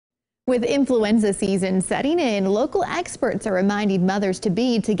With influenza season setting in, local experts are reminding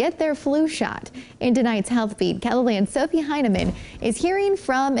mothers-to-be to get their flu shot. In tonight's Health Beat, KELOLAND's Sophie Heineman is hearing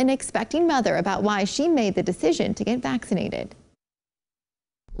from an expecting mother about why she made the decision to get vaccinated.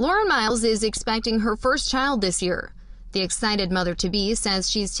 Lauren Miles is expecting her first child this year. The excited mother-to-be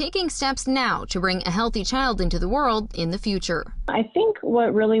says she's taking steps now to bring a healthy child into the world in the future. I think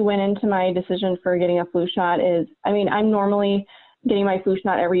what really went into my decision for getting a flu shot is, I'm normally getting my flu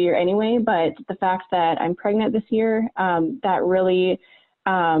shot every year anyway, but the fact that I'm pregnant this year, that really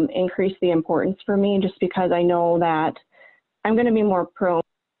increased the importance for me, just because I know that I'm going to be more prone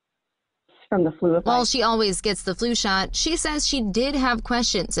from the flu. While she always gets the flu shot, she says she did have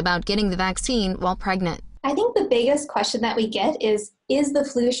questions about getting the vaccine while pregnant. I think the biggest question that we get is the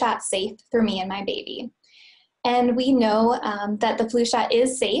flu shot safe for me and my baby? And we know that the flu shot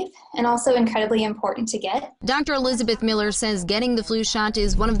is safe and also incredibly important to get. Dr. Elizabeth Miller says getting the flu shot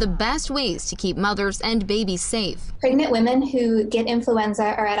is one of the best ways to keep mothers and babies safe. Pregnant women who get influenza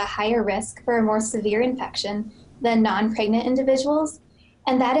are at a higher risk for a more severe infection than non-pregnant individuals,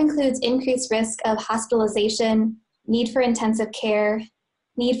 and that includes increased risk of hospitalization, need for intensive care,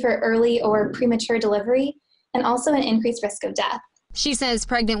 need for early or premature delivery, and also an increased risk of death. She says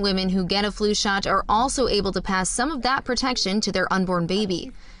pregnant women who get a flu shot are also able to pass some of that protection to their unborn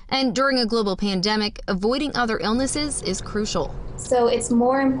baby. And during a global pandemic, avoiding other illnesses is crucial. So it's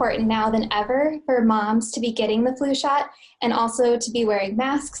more important now than ever for moms to be getting the flu shot and also to be wearing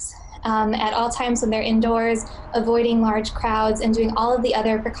masks at all times when they're indoors, avoiding large crowds, and doing all of the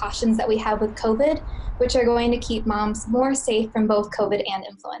other precautions that we have with COVID, which are going to keep moms more safe from both COVID and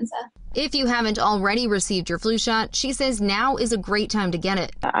influenza. If you haven't already received your flu shot, she says now is a great time to get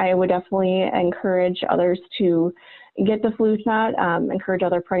it. I would definitely encourage others to get the flu shot, encourage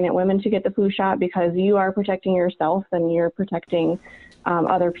other pregnant women to get the flu shot, because you are protecting yourself and you're protecting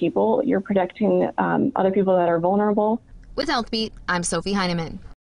other people. You're protecting other people that are vulnerable. With Health Beat, I'm Sophie Heineman.